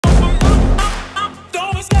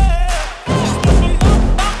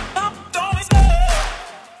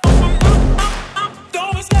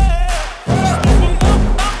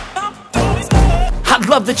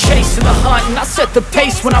love the chase and the hunt, and I set the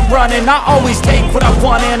pace when I'm running. I always take what I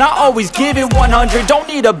want and I always give it 100. Don't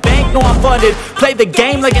need a bank, no I'm funded. Play the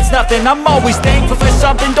game like it's nothing. I'm always thankful for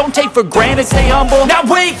something. Don't take for granted, stay humble. Now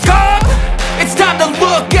wake up! It's time to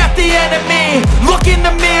look at the enemy. Look in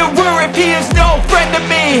the mirror if he is no friend to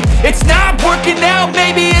me. It's not working out,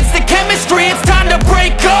 maybe it's the chemistry. It's time to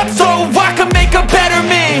break up so I can make a better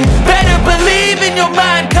me. Better believe in your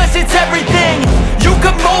mind, cause it's everything. You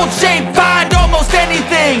can mold, shape, find almost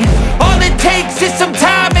anything. All it takes is some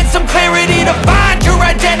time and some clarity to find your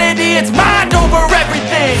identity. It's mind over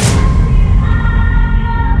everything.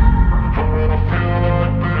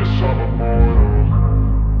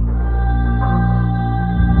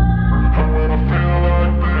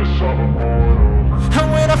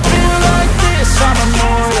 I'm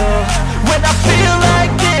immortal. When I feel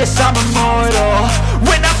like this, I'm immortal.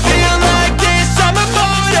 When I feel like this, I'm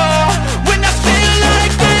immortal. When I feel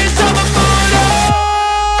like this, I'm immortal.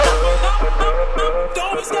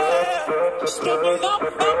 Don't be scared. Just give me up.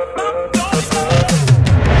 Don't be scared.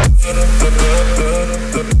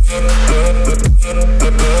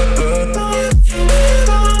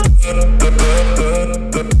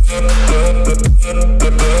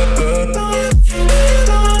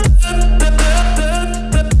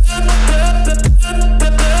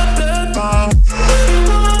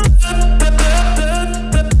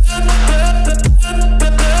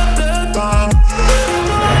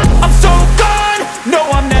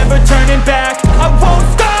 Back. I won't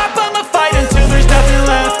stop, I'ma fight until there's nothing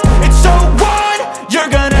left. It's so on, you're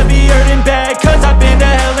gonna be hurting bad, cause I've been to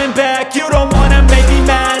hell and back. You don't wanna make me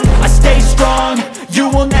mad, I stay strong, you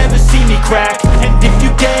will never see me crack. And if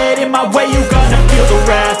you get in my way, you're gonna feel the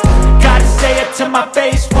wrath. Gotta say it to my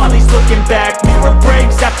face while he's looking back. Mirror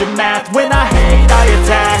breaks after math, when I hate I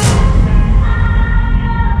attack.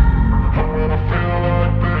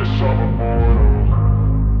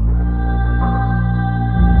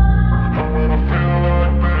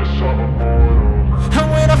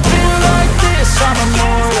 I'm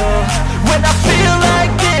immortal. When I feel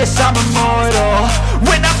like this, I'm immortal.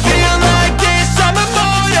 When I feel like this, I'm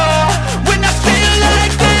immortal. When I feel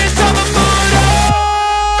like this, I'm immortal.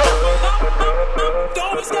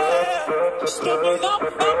 Don't be scared. Just give me up.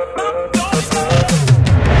 Don't be scared.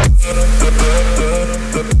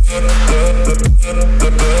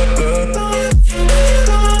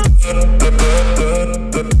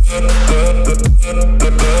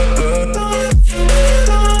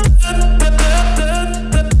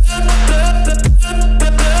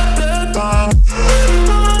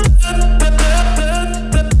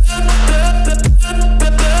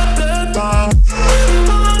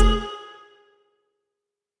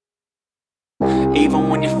 Even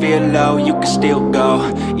when you feel low, you can still go.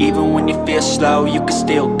 Even when you feel slow, you can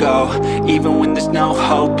still go. Even when there's no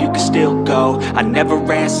hope, you can still go. I never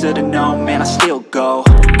answer to no, man, I still go.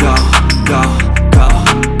 Go, go, go,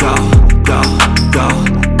 go, go, go,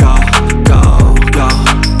 go, go, go,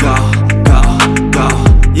 go, go, go,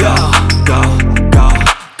 yo, go, go,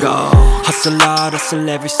 go. Hustle hard, hustle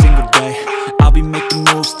every single day. I'll be making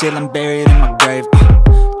moves till I'm buried in my grave.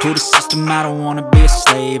 To the system, I don't wanna be a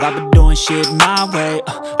slave. I've been doing shit my way,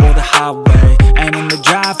 or the highway. And in the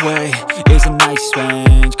driveway is a nice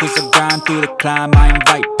range, cause I grind through the climb, I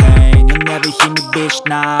invite pain. You'll never hear me, bitch,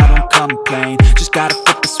 nah, I don't complain. Just gotta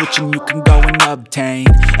flip the switch and you can go and obtain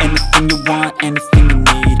anything you want, anything you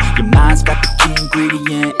need. Your mind's got the key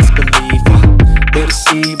ingredient, it's belief. They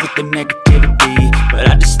deceive with the negativity, but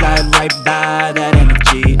I just slide right by that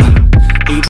energy.